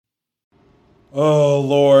Oh,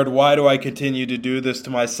 Lord, why do I continue to do this to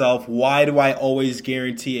myself? Why do I always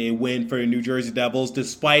guarantee a win for the New Jersey Devils,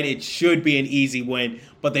 despite it should be an easy win,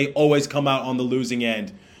 but they always come out on the losing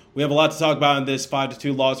end? We have a lot to talk about in this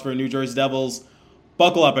 5-2 loss for the New Jersey Devils.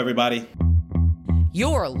 Buckle up, everybody.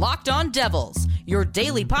 You're Locked On Devils, your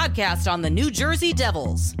daily podcast on the New Jersey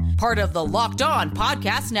Devils. Part of the Locked On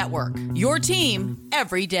Podcast Network, your team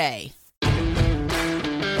every day.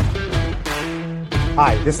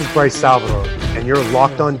 Hi, this is Bryce Salvador, and you're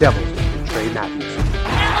Locked On Devils with Trey Matthews.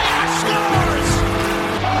 Elliott scores!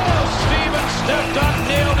 Oh, Stevens stepped up,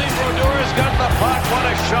 nailed it. Brodor's got the puck. What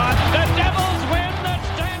a shot. The Devils win the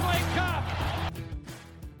Stanley Cup!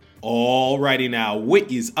 Alrighty now, what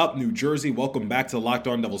is up, New Jersey? Welcome back to the Locked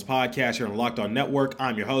On Devils podcast here on the Locked On Network.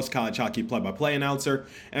 I'm your host, college hockey play-by-play announcer,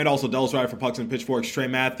 and also Devils writer for Pucks and Pitchforks, Trey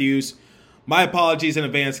Matthews. My apologies in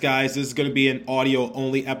advance, guys. This is going to be an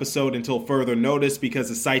audio-only episode until further notice because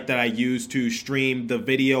the site that I use to stream the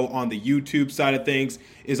video on the YouTube side of things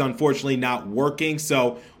is unfortunately not working.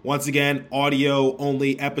 So, once again,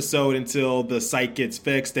 audio-only episode until the site gets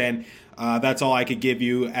fixed, and that's all I could give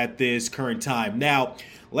you at this current time. Now,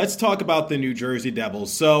 let's talk about the New Jersey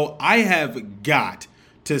Devils. So, I have got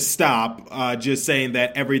to stop just saying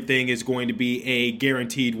that everything is going to be a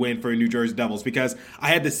guaranteed win for the New Jersey Devils, because I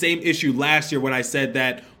had the same issue last year when I said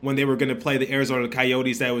that when they were going to play the Arizona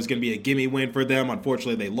Coyotes that it was going to be a gimme win for them.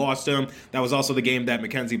 Unfortunately, they lost them. That was also the game that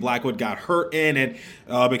Mackenzie Blackwood got hurt in, and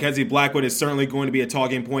Mackenzie Blackwood is certainly going to be a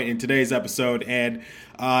talking point in today's episode. And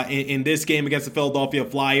in this game against the Philadelphia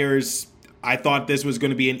Flyers, I thought this was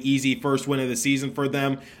going to be an easy first win of the season for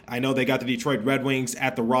them. I know they got the Detroit Red Wings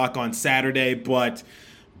at the Rock on Saturday, but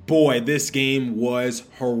boy, this game was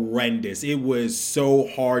horrendous. It was so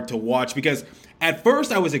hard to watch because at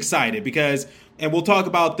first I was excited because, and we'll talk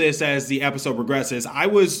about this as the episode progresses, I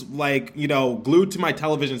was glued to my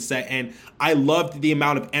television set, and I loved the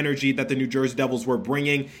amount of energy that the New Jersey Devils were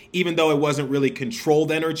bringing. Even though it wasn't really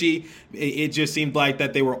controlled energy, it just seemed like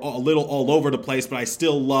that they were a little all over the place, but I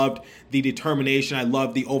still loved the determination. I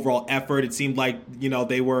loved the overall effort. It seemed like,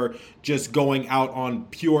 they were just going out on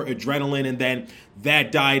pure adrenaline, and then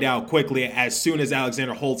that died out quickly as soon as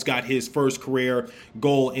Alexander Holtz got his first career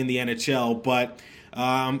goal in the NHL. But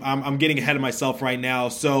I'm getting ahead of myself right now.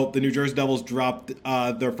 So the New Jersey Devils dropped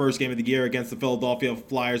their first game of the year against the Philadelphia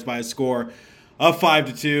Flyers by a score of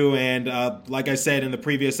 5-2. And like I said in the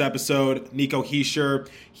previous episode, Nico Hischier,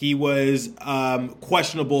 he was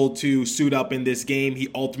questionable to suit up in this game. He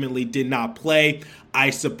ultimately did not play. I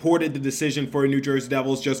supported the decision for New Jersey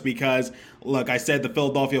Devils just because, look, I said the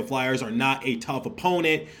Philadelphia Flyers are not a tough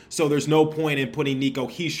opponent, so there's no point in putting Nico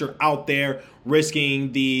Hischier out there,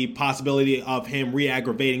 risking the possibility of him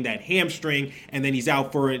re-aggravating that hamstring, and then he's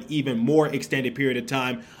out for an even more extended period of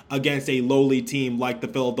time against a lowly team like the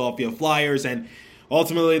Philadelphia Flyers. And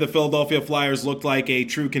ultimately, the Philadelphia Flyers looked like a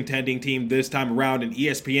true contending team this time around, and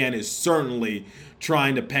ESPN is certainly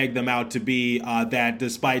trying to peg them out to be that,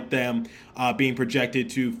 despite them being projected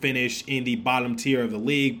to finish in the bottom tier of the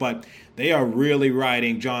league. But they are really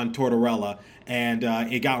riding John Tortorella, and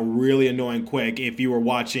it got really annoying quick if you were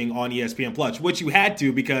watching on ESPN Plus, which you had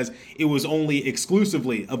to because it was only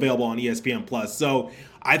exclusively available on ESPN Plus. So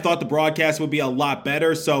I thought the broadcast would be a lot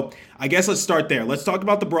better. So I guess let's start there. Let's talk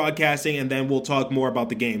about the broadcasting, and then we'll talk more about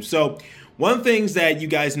the game. So one of the things that you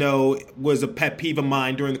guys know was a pet peeve of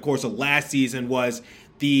mine during the course of last season was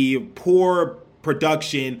the poor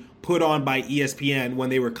production put on by ESPN when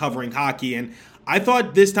they were covering hockey. And I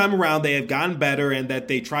thought this time around they have gotten better and that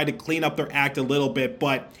they tried to clean up their act a little bit.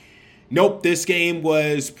 But nope, this game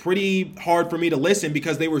was pretty hard for me to listen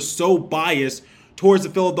because they were so biased towards the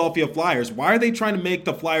Philadelphia Flyers. Why are they trying to make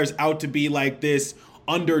the Flyers out to be like this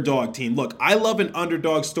underdog team? Look, I love an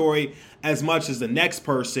underdog story as much as the next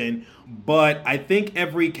person, but I think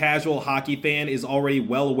every casual hockey fan is already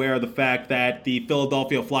well aware of the fact that the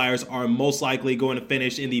Philadelphia Flyers are most likely going to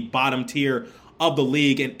finish in the bottom tier of the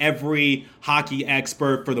league, and every hockey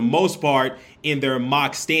expert, for the most part, in their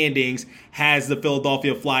mock standings, has the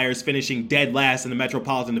Philadelphia Flyers finishing dead last in the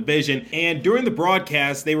Metropolitan Division. And during the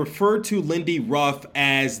broadcast, they referred to Lindy Ruff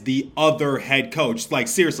as the other head coach. Like,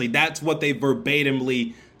 seriously, that's what they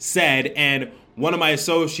verbatimly said. And one of my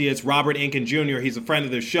associates, Robert Inkin Jr., he's a friend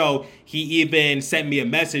of the show, he even sent me a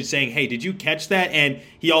message saying, hey, did you catch that? And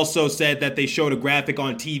he also said that they showed a graphic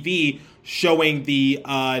on TV showing the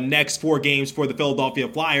next 4 games for the Philadelphia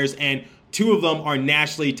Flyers, and 2 of them are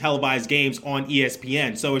nationally televised games on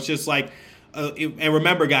ESPN. So it's just like, and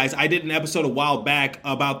remember, guys, I did an episode a while back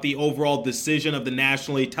about the overall decision of the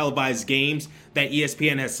nationally televised games that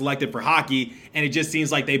ESPN has selected for hockey, and it just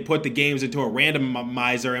seems like they put the games into a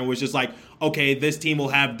randomizer and was just like, okay, this team will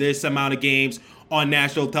have this amount of games on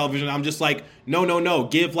national television. I'm just like, no.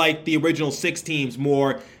 Give like the original 6 teams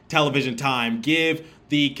more television time. Give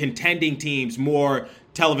the contending teams more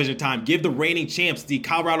television time. Give the reigning champs, the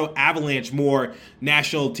Colorado Avalanche, more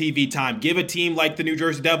national TV time. Give a team like the New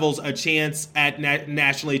Jersey Devils a chance at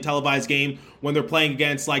nationally televised game when they're playing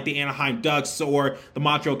against like the Anaheim Ducks or the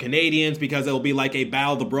Montreal Canadiens, because it'll be like a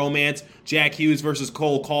battle of the bromance. Jack Hughes versus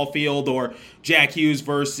Cole Caulfield, or Jack Hughes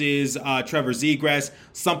versus Trevor Zegras,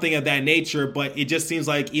 something of that nature. But it just seems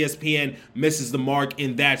like ESPN misses the mark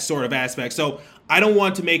in that sort of aspect. So I don't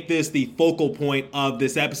want to make this the focal point of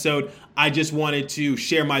this episode. I just wanted to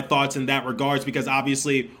share my thoughts in that regards, because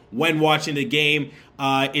obviously when watching the game,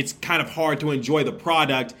 it's kind of hard to enjoy the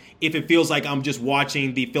product if it feels like I'm just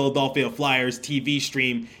watching the Philadelphia Flyers TV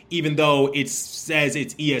stream, even though it says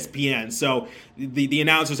it's ESPN. So the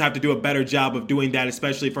announcers have to do a better job of doing that,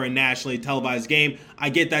 especially for a nationally televised game. I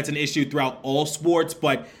get that's an issue throughout all sports,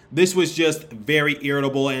 but this was just very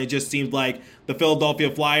irritable, and it just seemed like the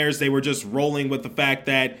Philadelphia Flyers, they were just rolling with the fact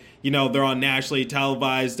that, you know, they're on nationally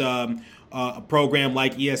televised a program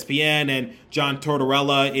like ESPN, and John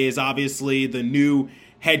Tortorella is obviously the new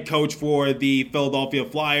head coach for the Philadelphia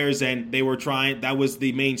Flyers, and they were trying, that was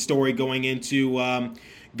the main story going into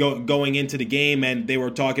the game, and they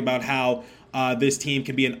were talking about how this team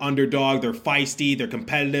can be an underdog, they're feisty, they're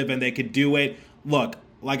competitive, and they could do it. Look,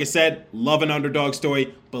 like I said, love an underdog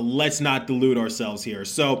story, but let's not delude ourselves here.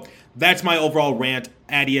 So that's my overall rant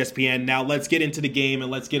at ESPN. Now let's get into the game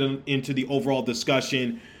and let's get into the overall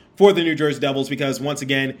discussion for the New Jersey Devils, because once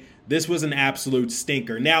again, this was an absolute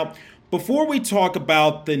stinker. Now, before we talk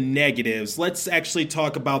about the negatives, let's actually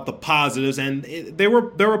talk about the positives, and there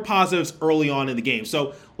were positives early on in the game.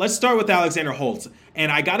 So let's start with Alexander Holtz,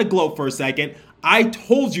 and I got to gloat for a second. I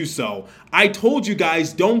told you so. I told you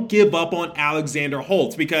guys, don't give up on Alexander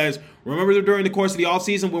Holtz, because remember during the course of the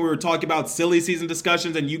offseason when we were talking about silly season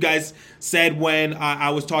discussions, and you guys said when I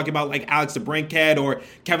was talking about like Alex DeBrincat or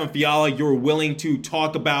Kevin Fiala, you were willing to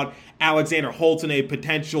talk about Alexander Holtz in a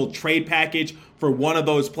potential trade package for one of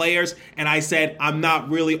those players, and I said I'm not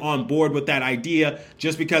really on board with that idea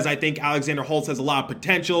just because I think Alexander Holtz has a lot of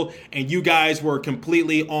potential, and you guys were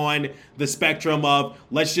completely on the spectrum of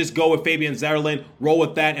let's just go with Fabian Zetterlund, roll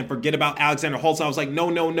with that, and forget about Alexander Holtz. I was like,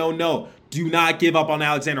 no. Do not give up on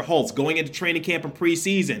Alexander Holtz. Going into training camp and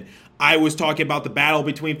preseason, I was talking about the battle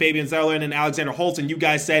between Fabian Zetterlund and Alexander Holtz, and you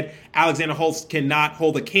guys said Alexander Holtz cannot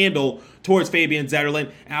hold a candle towards Fabian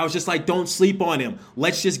Zetterlund, and I was just like, don't sleep on him.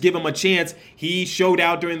 Let's just give him a chance. He showed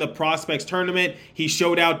out during the Prospects tournament. He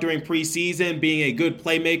showed out during preseason, being a good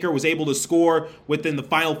playmaker, was able to score within the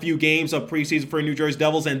final few games of preseason for New Jersey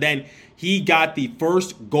Devils, and then he got the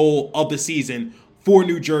first goal of the season for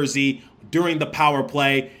New Jersey during the power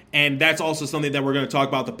play. And that's also something that we're going to talk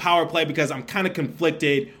about, the power play, because I'm kind of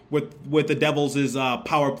conflicted with the Devils'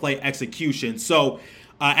 power play execution. So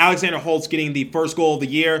Alexander Holtz getting the first goal of the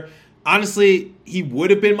year. Honestly, he would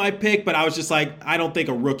have been my pick, but I was just like, I don't think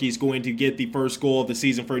a rookie is going to get the first goal of the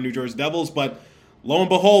season for New Jersey Devils. But lo and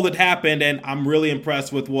behold, it happened, and I'm really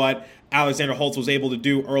impressed with what Alexander Holtz was able to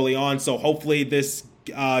do early on. So hopefully this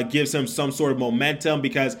gives him some sort of momentum,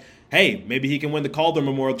 because hey, maybe he can win the Calder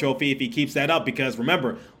Memorial Trophy if he keeps that up, because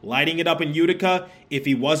remember, lighting it up in Utica, if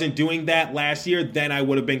he wasn't doing that last year, then I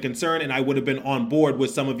would have been concerned, and I would have been on board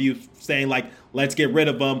with some of you saying, like, let's get rid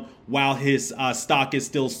of him while his stock is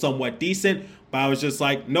still somewhat decent. But I was just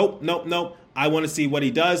like, nope. I want to see what he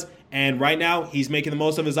does. And right now, he's making the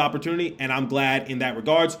most of his opportunity, and I'm glad in that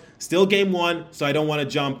regards. Still game one, so I don't want to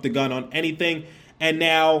jump the gun on anything. And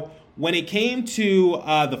now, when it came to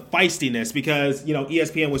the feistiness, because, you know,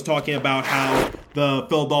 ESPN was talking about how the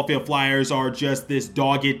Philadelphia Flyers are just this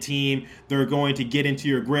dogged team. They're going to get into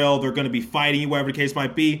your grill. They're going to be fighting you, whatever the case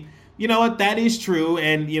might be. You know what? That is true.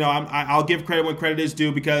 And, you know, I'll give credit when credit is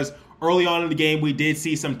due, because early on in the game, we did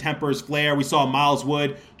see some tempers flare. We saw Miles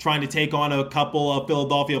Wood trying to take on a couple of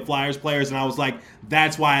Philadelphia Flyers players. And I was like,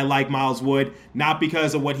 that's why I like Miles Wood. Not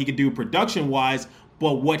because of what he could do production-wise,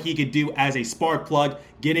 but what he could do as a spark plug,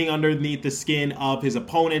 getting underneath the skin of his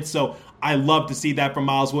opponents. So I love to see that from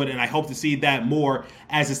Miles Wood, and I hope to see that more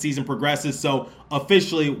as the season progresses. So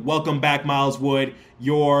officially, welcome back, Miles Wood.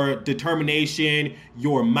 Your determination,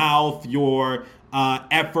 your mouth, your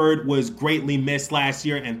effort was greatly missed last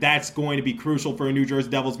year, and that's going to be crucial for the New Jersey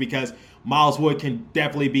Devils, because Miles Wood can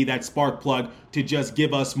definitely be that spark plug to just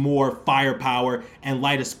give us more firepower and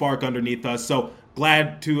light a spark underneath us. So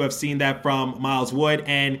glad to have seen that from Miles Wood.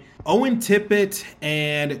 And Owen Tippett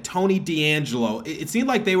and Tony DeAngelo, it seemed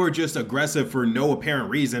like they were just aggressive for no apparent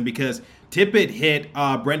reason, because Tippett hit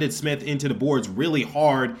Brendan Smith into the boards really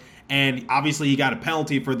hard, and obviously he got a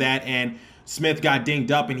penalty for that, and Smith got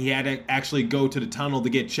dinged up and he had to actually go to the tunnel to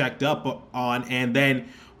get checked up on. And then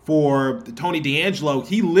for Tony DeAngelo,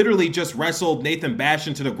 he literally just wrestled Nathan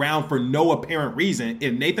Bastian to the ground for no apparent reason.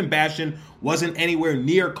 And Nathan Bastian wasn't anywhere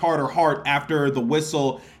near Carter Hart after the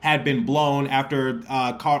whistle had been blown, after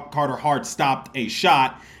Carter Hart stopped a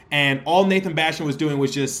shot. And all Nathan Bastian was doing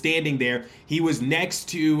was just standing there. He was next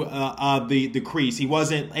to the crease. He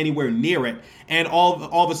wasn't anywhere near it. And all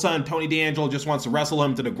of a sudden, Tony DeAngelo just wants to wrestle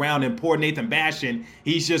him to the ground. And poor Nathan Bastian,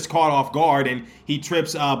 he's just caught off guard and he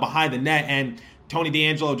trips behind the net. And Tony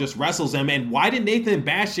DeAngelo just wrestles him. And why did Nathan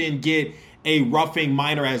Bastian get a roughing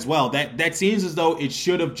minor as well? That seems as though it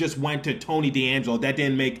should have just went to Tony DeAngelo. That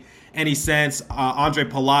didn't make any sense. Andre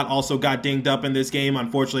Palat also got dinged up in this game.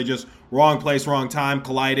 Unfortunately, just wrong place, wrong time,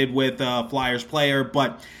 collided with a Flyers player.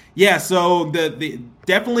 But yeah, so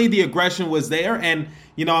definitely the aggression was there. And,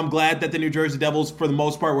 I'm glad that the New Jersey Devils, for the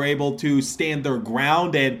most part, were able to stand their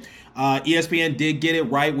ground. And ESPN did get it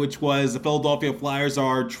right, which was the Philadelphia Flyers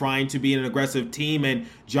are trying to be an aggressive team. And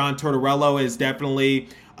John Tortorella is definitely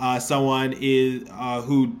someone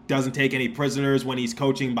who doesn't take any prisoners when he's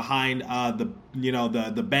coaching behind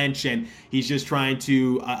the bench, and he's just trying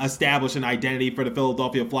to establish an identity for the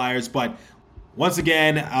Philadelphia Flyers. But once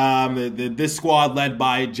again, this squad led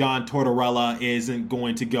by John Tortorella isn't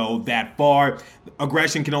going to go that far.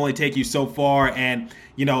 Aggression can only take you so far, and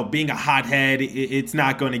being a hothead, it's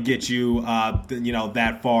not going to get you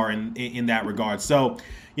that far in that regard. So,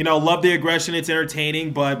 love the aggression. It's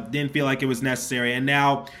entertaining, but didn't feel like it was necessary. And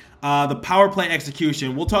now the power play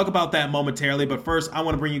execution. We'll talk about that momentarily, but first I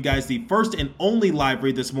want to bring you guys the first and only live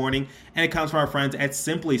read this morning, and it comes from our friends at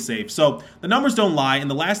SimpliSafe. So the numbers don't lie. In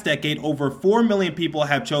the last decade, over 4 million people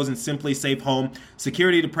have chosen SimpliSafe Home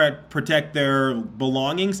Security to protect their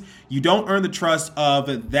belongings. You don't earn the trust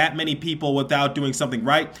of that many people without doing something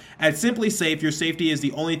right. At SimpliSafe, your safety is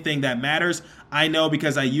the only thing that matters. I know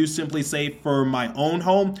because I use SimpliSafe for my own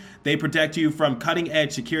home. They protect you from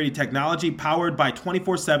cutting-edge security technology powered by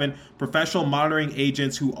 24/7 professional monitoring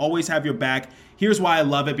agents who always have your back. Here's why I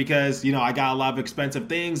love it, because, I got a lot of expensive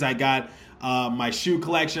things. I got my shoe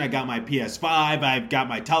collection. I got my PS5. I've got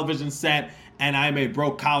my television set. And I'm a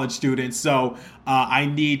broke college student, so I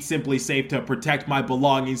need SimpliSafe to protect my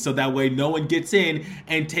belongings so that way no one gets in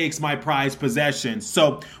and takes my prized possessions.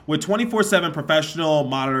 So with 24/7 professional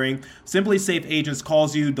monitoring, SimpliSafe agents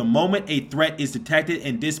calls you the moment a threat is detected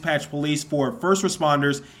and dispatch police for first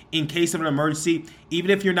responders in case of an emergency,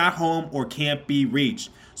 even if you're not home or can't be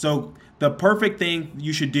reached. So the perfect thing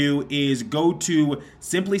you should do is go to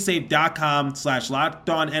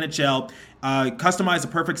simplisafe.com/LockedOnNHL. Customize the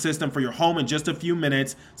perfect system for your home in just a few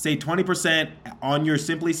minutes. Save 20% on your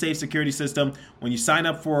SimpliSafe security system when you sign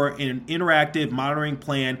up for an interactive monitoring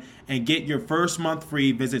plan and get your first month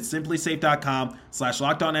free. Visit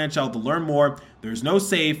simplisafe.com/LockedOnNHL to learn more. There's no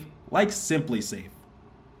safe like SimpliSafe.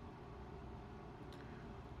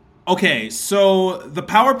 Okay, so the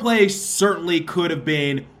power play certainly could have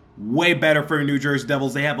been way better for New Jersey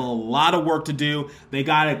Devils. They have a lot of work to do. They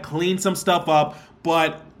got to clean some stuff up,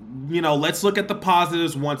 but let's look at the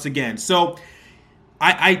positives once again. So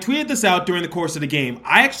I tweeted this out during the course of the game.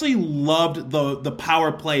 I actually loved the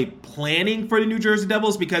power play planning for the New Jersey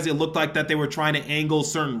Devils because it looked like that they were trying to angle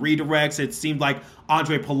certain redirects. It seemed like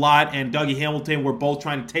Andre Palat and Dougie Hamilton were both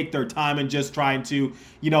trying to take their time and just trying to,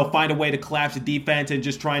 find a way to collapse the defense and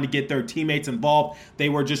just trying to get their teammates involved. They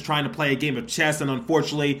were just trying to play a game of chess, and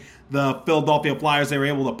unfortunately, the Philadelphia Flyers, they were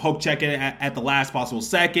able to poke check it at the last possible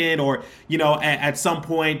second, or, at some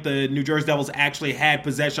point, the New Jersey Devils actually had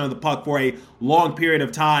possession of the puck for a long period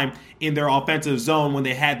of time in their offensive zone when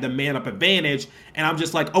they had the man-up advantage, and I'm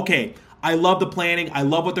just like, okay, I love the planning. I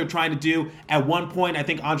love what they're trying to do. At one point, I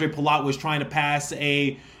think Andre Palat was trying to pass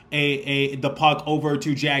the puck over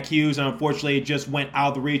to Jack Hughes, and unfortunately, it just went out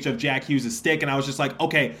of the reach of Jack Hughes' stick, and I was just like,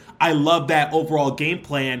 okay, I love that overall game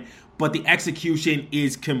plan, but the execution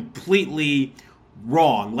is completely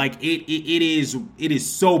wrong. Like, it is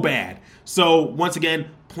so bad. So, once again,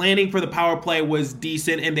 planning for the power play was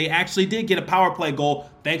decent, and they actually did get a power play goal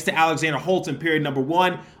thanks to Alexander Holtz in period number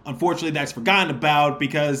 1. Unfortunately, that's forgotten about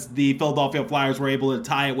because the Philadelphia Flyers were able to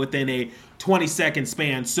tie it within a 20-second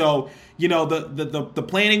span. So, the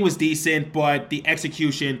planning was decent, but the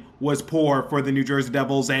execution was poor for the New Jersey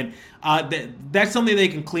Devils, and that's something they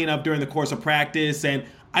can clean up during the course of practice. And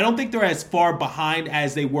I don't think they're as far behind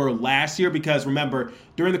as they were last year because, remember,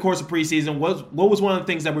 during the course of preseason, what was one of the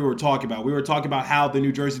things that we were talking about? We were talking about how the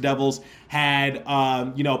New Jersey Devils had,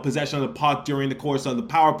 possession of the puck during the course of the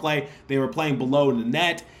power play. They were playing below the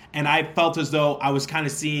net. And I felt as though I was kind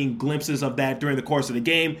of seeing glimpses of that during the course of the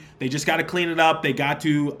game. They just got to clean it up. They got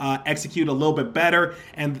to execute a little bit better.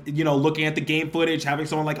 And, looking at the game footage, having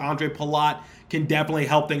someone like Andre Palat can definitely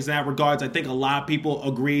help things in that regards. I think a lot of people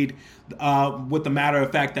agreed with the matter of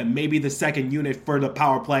fact that maybe the second unit for the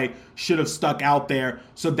power play should have stuck out there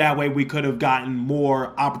so that way we could have gotten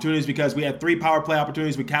more opportunities because we had 3 power play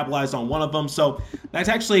opportunities. We capitalized on one of them. So that's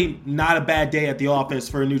actually not a bad day at the office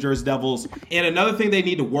for New Jersey Devils. And another thing they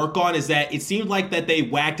need to work on is that it seemed like that they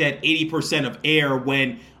whacked at 80% of air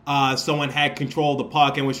when someone had control of the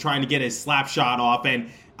puck and was trying to get a slap shot off. And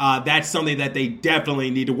that's something that they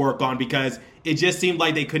definitely need to work on because it just seemed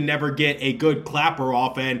like they could never get a good clapper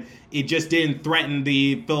off, and it just didn't threaten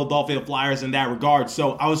the Philadelphia Flyers in that regard.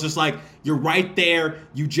 So I was just like, you're right there.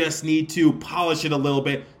 You just need to polish it a little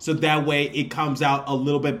bit so that way it comes out a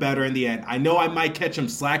little bit better in the end. I know I might catch some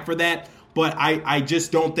slack for that, but I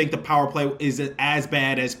just don't think the power play is as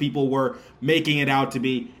bad as people were making it out to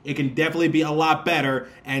be. It can definitely be a lot better,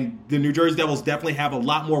 and the New Jersey Devils definitely have a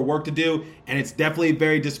lot more work to do, and it's definitely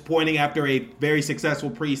very disappointing after a very successful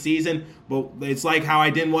preseason. But it's like how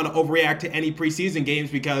I didn't want to overreact to any preseason games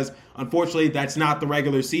because, unfortunately, that's not the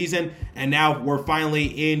regular season, and now we're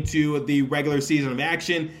finally into the regular season of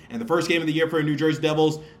action, and the first game of the year for the New Jersey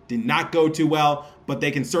Devils did not go too well, but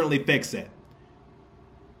they can certainly fix it.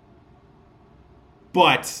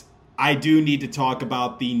 But I do need to talk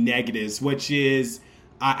about the negatives, which is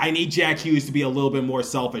I need Jack Hughes to be a little bit more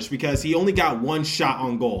selfish because he only got 1 shot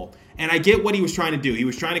on goal. And I get what he was trying to do. He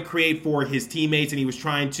was trying to create for his teammates and he was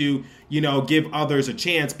trying to, give others a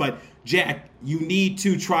chance. But Jack, you need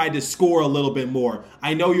to try to score a little bit more.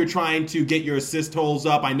 I know you're trying to get your assist totals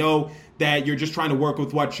up. I know that you're just trying to work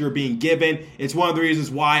with what you're being given. It's one of the reasons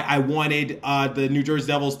why I wanted the New Jersey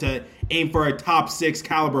Devils to aim for a top 6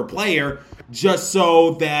 caliber player just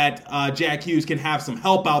so that Jack Hughes can have some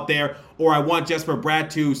help out there. Or I want Jesper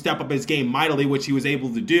Bratt to step up his game mightily, which he was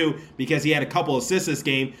able to do because he had a couple assists this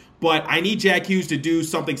game. But I need Jack Hughes to do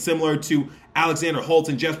something similar to Alexander Holtz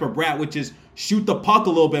and Jesper Bratt, which is shoot the puck a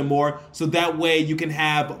little bit more so that way you can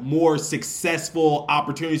have more successful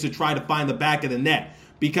opportunities to try to find the back of the net.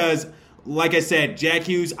 Because, like I said, Jack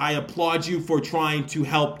Hughes, I applaud you for trying to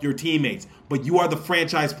help your teammates. But you are the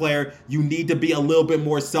franchise player. You need to be a little bit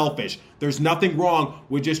more selfish. There's nothing wrong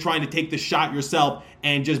with just trying to take the shot yourself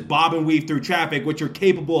and just bob and weave through traffic, which you're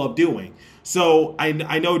capable of doing. So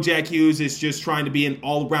I know Jack Hughes is just trying to be an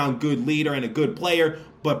all-around good leader and a good player,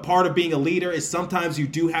 but part of being a leader is sometimes you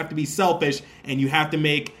do have to be selfish and you have to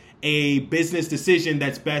make a business decision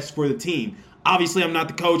that's best for the team. Obviously, I'm not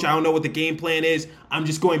the coach. I don't know what the game plan is. I'm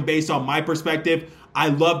just going based on my perspective. I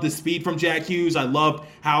love the speed from Jack Hughes. I love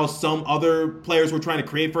how some other players were trying to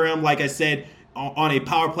create for him. Like I said, on a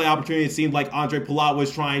power play opportunity, it seemed like Andre Palat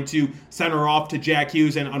was trying to center off to Jack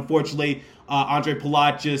Hughes, and unfortunately, Andre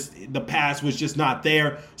Palat the pass was just not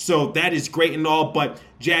there. So that is great and all, but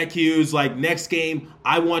Jack Hughes, next game,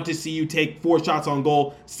 I want to see you take 4 shots on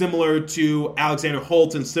goal, similar to Alexander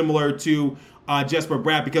Holtz and similar to Jesper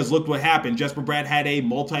Bratt, because look what happened. Jesper Bratt had a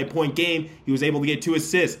multi-point game. He was able to get 2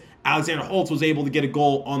 assists. Alexander Holtz was able to get a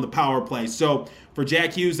goal on the power play. So for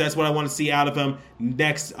Jack Hughes, that's what I want to see out of him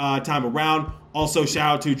next time around. Also,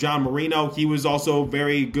 shout out to John Marino. He was also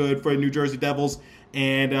very good for the New Jersey Devils.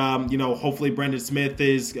 And, hopefully Brendan Smith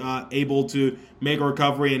is able to make a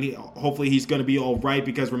recovery, and hopefully he's going to be all right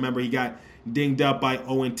because, remember, he got dinged up by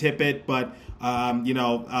Owen Tippett. But,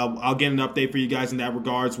 I'll get an update for you guys in that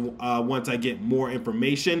regards once I get more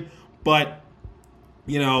information. But,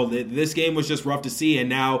 this game was just rough to see, and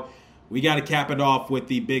now we got to cap it off with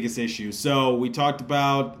the biggest issue. So we talked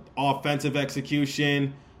about offensive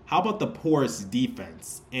execution. How about the porous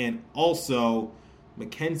defense? And also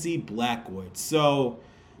Mackenzie Blackwood. So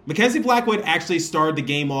Mackenzie Blackwood actually started the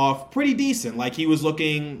game off pretty decent. He was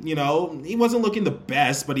looking, he wasn't looking the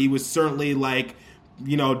best, but he was certainly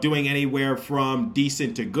doing anywhere from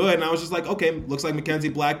decent to good. And I was just like, okay, looks like Mackenzie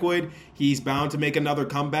Blackwood, he's bound to make another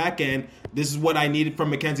comeback. And this is what I needed from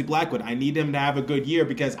Mackenzie Blackwood. I need him to have a good year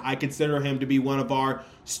because I consider him to be one of our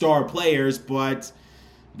star players. But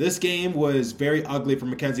this game was very ugly for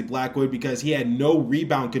Mackenzie Blackwood because he had no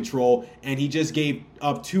rebound control and he just gave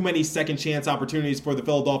up too many second chance opportunities for the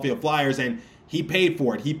Philadelphia Flyers, and he paid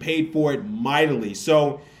for it. He paid for it mightily.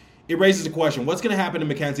 So it raises a question. What's going to happen to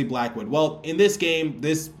Mackenzie Blackwood? Well, in this game,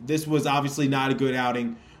 this was obviously not a good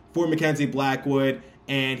outing for Mackenzie Blackwood,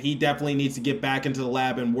 and he definitely needs to get back into the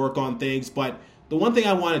lab and work on things. But the one thing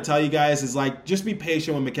I want to tell you guys is, like, just be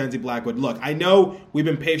patient with Mackenzie Blackwood. Look, I know we've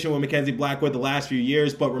been patient with Mackenzie Blackwood the last few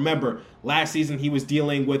years, but remember, last season he was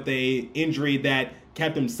dealing with a injury that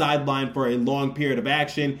kept him sidelined for a long period of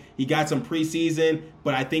action. He got some preseason,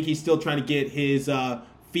 but I think he's still trying to get his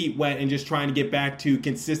feet wet and just trying to get back to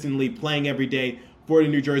consistently playing every day for the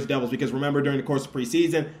New Jersey Devils, because remember, during the course of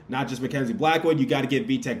preseason, not just Mackenzie Blackwood, you got to give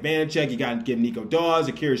Vitek Vanacek, you got to give Nico Daws,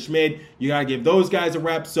 Akira Schmid, you got to give those guys a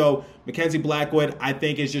rep. So Mackenzie Blackwood, I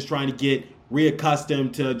think, is just trying to get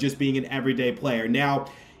reaccustomed to just being an everyday player. Now,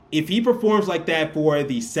 if he performs like that for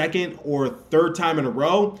the second or third time in a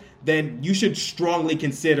row, then you should strongly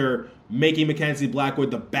consider making Mackenzie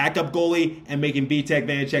Blackwood the backup goalie and making Vitek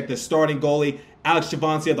Vanacek the starting goalie. Alex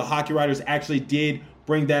Chavancy of the Hockey Writers actually did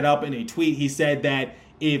bring that up in a tweet. He said that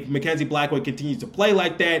if Mackenzie Blackwood continues to play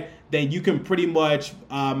like that, then you can pretty much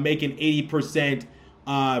make an 80%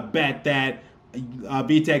 bet that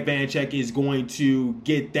Vitek Vanacek is going to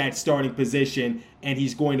get that starting position and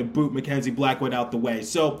he's going to boot Mackenzie Blackwood out the way.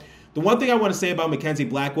 So the one thing I want to say about Mackenzie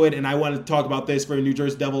Blackwood, and I want to talk about this for New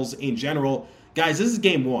Jersey Devils in general, guys, this is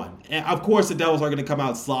game one. And of course, the Devils are going to come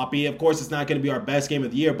out sloppy. Of course, it's not going to be our best game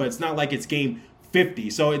of the year, but it's not like it's game 50.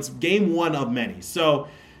 So it's game one of many. So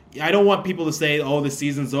I don't want people to say, oh, the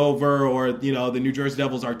season's over, or, you know, the New Jersey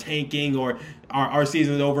Devils are tanking, or our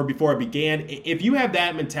season's over before it began. If you have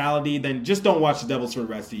that mentality, then just don't watch the Devils for the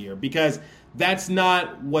rest of the year, because that's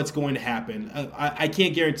not what's going to happen. I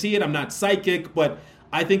can't guarantee it. I'm not psychic, but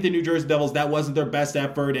I think the New Jersey Devils, that wasn't their best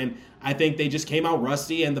effort, and I think they just came out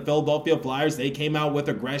rusty. And the Philadelphia Flyers, they came out with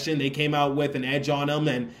aggression. They came out with an edge on them,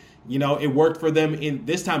 and you know, it worked for them in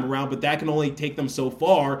this time around, but that can only take them so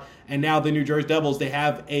far. And now the New Jersey Devils, they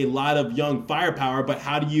have a lot of young firepower, but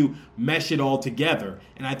how do you mesh it all together?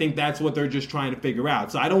 And I think that's what they're just trying to figure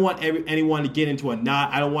out. So I don't want anyone to get into a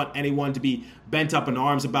knot. I don't want anyone to be bent up in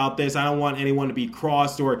arms about this. I don't want anyone to be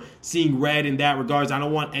crossed or seeing red in that regards. I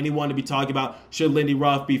don't want anyone to be talking about should Lindy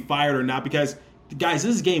Ruff be fired or not, because, guys,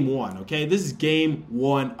 this is game one, okay? This is game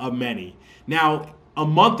one of many. Now, a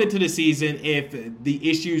month into the season, if the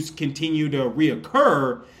issues continue to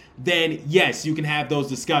reoccur, then yes, you can have those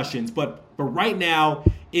discussions. But right now,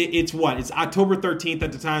 it's October 13th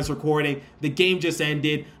at the time of recording. The game just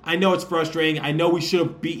ended. I know it's frustrating. I know we should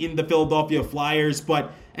have beaten the Philadelphia Flyers,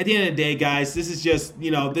 but at the end of the day, guys, this is just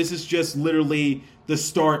literally the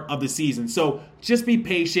start of the season. So just be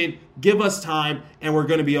patient, give us time, and we're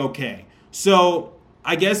going to be okay. So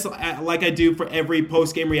I guess, like I do for every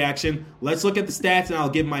post-game reaction, let's look at the stats, and I'll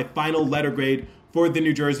give my final letter grade for the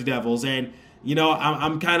New Jersey Devils. And, you know,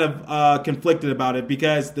 I'm kind of conflicted about it,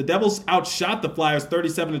 because the Devils outshot the Flyers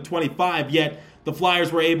 37-25, yet the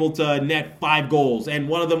Flyers were able to net 5 goals, and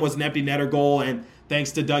one of them was an empty netter goal, and thanks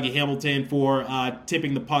to Dougie Hamilton for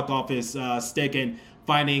tipping the puck off his stick and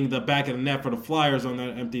finding the back of the net for the Flyers on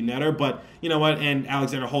that empty netter. But you know what? And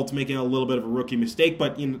Alexander Holtz making a little bit of a rookie mistake,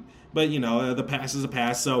 but the pass is a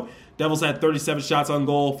pass. So Devils had 37 shots on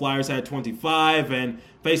goal, Flyers had 25, and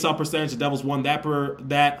face-off percentage, the Devils won that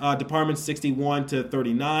department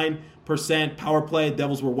 61-39%. Power play,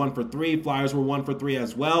 Devils were 1 for 3, Flyers were 1 for 3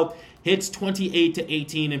 as well. Hits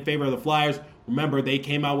 28-18 in favor of the Flyers. Remember, they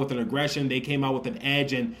came out with an aggression, they came out with an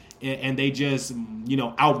edge, and they just,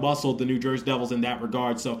 out-muscled the New Jersey Devils in that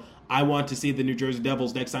regard. So I want to see the New Jersey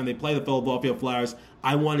Devils next time they play the Philadelphia Flyers.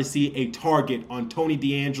 I want to see a target on Tony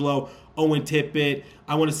DeAngelo, Owen Tippett.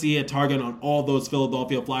 I want to see a target on all those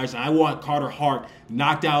Philadelphia Flyers. And I want Carter Hart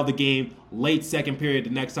knocked out of the game late second period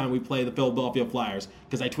the next time we play the Philadelphia Flyers.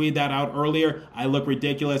 Because I tweeted that out earlier. I look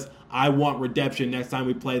ridiculous. I want redemption next time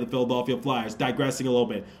we play the Philadelphia Flyers. Digressing a little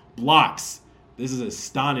bit. Blocks. This is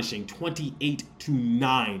astonishing.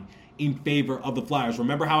 28-9 in favor of the Flyers.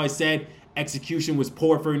 Remember how I said execution was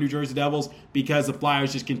poor for New Jersey Devils because the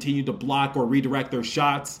Flyers just continued to block or redirect their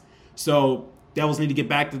shots? So Devils need to get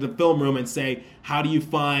back to the film room and say, how do you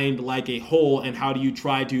find like a hole, and how do you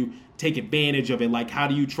try to take advantage of it? Like, how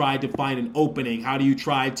do you try to find an opening? How do you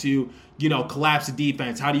try to, collapse the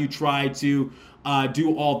defense? How do you try to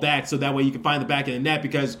do all that so that way you can find the back of the net?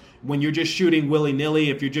 Because when you're just shooting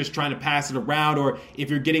willy-nilly, if you're just trying to pass it around, or if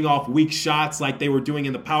you're getting off weak shots like they were doing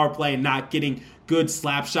in the power play and not getting good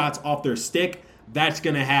slap shots off their stick, that's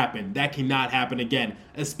going to happen. That cannot happen again,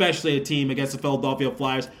 especially a team against the Philadelphia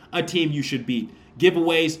Flyers, a team you should beat.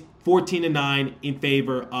 Giveaways, 14-9 in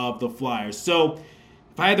favor of the Flyers. So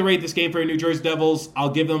if I had to rate this game for the New Jersey Devils, I'll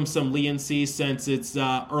give them some leniency since it's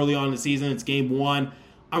early on in the season. It's game one.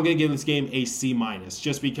 I'm going to give this game a C-,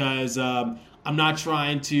 just because I'm not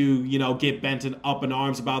trying to, get bent up in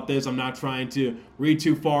arms about this. I'm not trying to read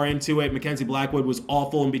too far into it. Mackenzie Blackwood was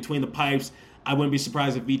awful in between the pipes. I wouldn't be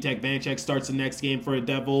surprised if Vitek Vanacek starts the next game for the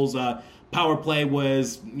Devils. Power play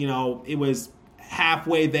was, it was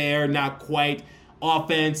halfway there, not quite.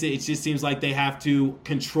 Offense, it just seems like they have to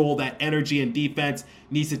control that energy, and defense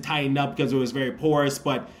needs to tighten up because it was very porous.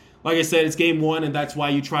 But like I said, it's game one, and that's why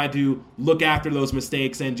you try to look after those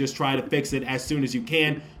mistakes and just try to fix it as soon as you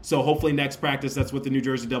can. So hopefully next practice, that's what the New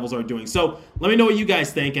Jersey Devils are doing. So let me know what you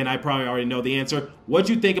guys think, and I probably already know the answer. What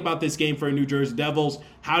do you think about this game for the New Jersey Devils?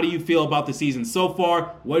 How do you feel about the season so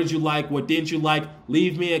far? What did you like? What didn't you like?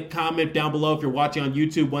 Leave me a comment down below if you're watching on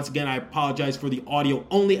YouTube. Once again, I apologize for the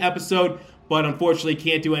audio-only episode, but unfortunately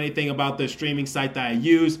can't do anything about the streaming site that I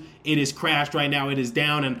use. It is crashed right now. It is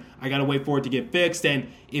down, and I got to wait for it to get fixed.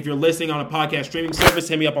 And if you're listening on a podcast streaming service,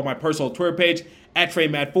 hit me up on my personal Twitter page at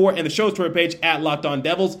TreyMad4 and the show's Twitter page at Locked On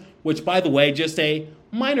Devils, which, by the way, just a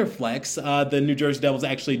minor flex. The New Jersey Devils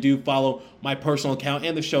actually do follow my personal account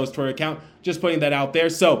and the show's Twitter account. Just putting that out there.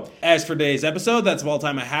 So as for today's episode, that's all the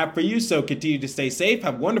time I have for you. So continue to stay safe.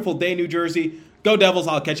 Have a wonderful day, New Jersey. Go Devils.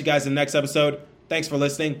 I'll catch you guys in the next episode. Thanks for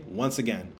listening once again.